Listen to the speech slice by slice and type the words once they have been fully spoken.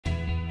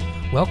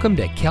Welcome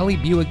to Kelley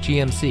Buick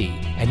GMC,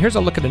 and here's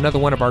a look at another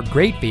one of our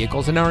great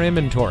vehicles in our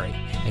inventory,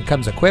 and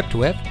comes equipped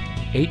with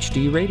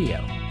HD radio,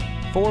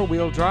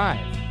 4-wheel drive,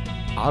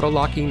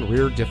 auto-locking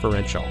rear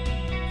differential,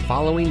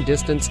 following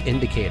distance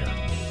indicator,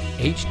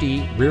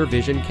 HD rear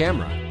vision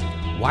camera,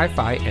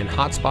 Wi-Fi and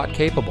hotspot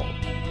capable,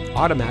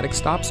 automatic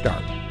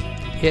stop-start,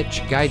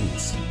 hitch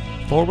guidance,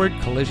 forward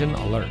collision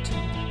alert,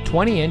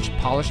 20-inch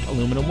polished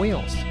aluminum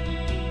wheels.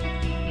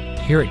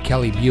 Here at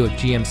Kelley Buick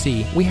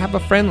GMC, we have a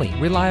friendly,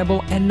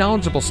 reliable, and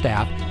knowledgeable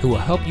staff who will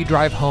help you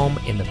drive home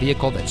in the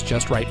vehicle that's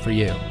just right for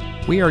you.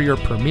 We are your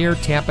premier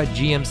Tampa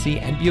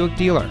GMC and Buick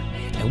dealer,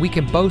 and we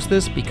can boast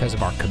this because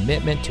of our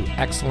commitment to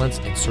excellence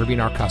in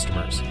serving our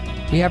customers.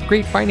 We have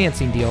great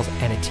financing deals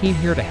and a team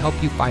here to help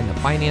you find the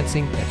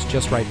financing that's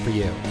just right for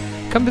you.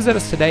 Come visit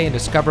us today and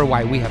discover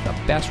why we have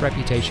the best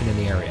reputation in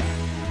the area.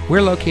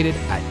 We're located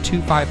at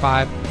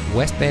 255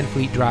 West Van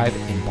Fleet Drive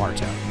in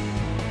Bartow.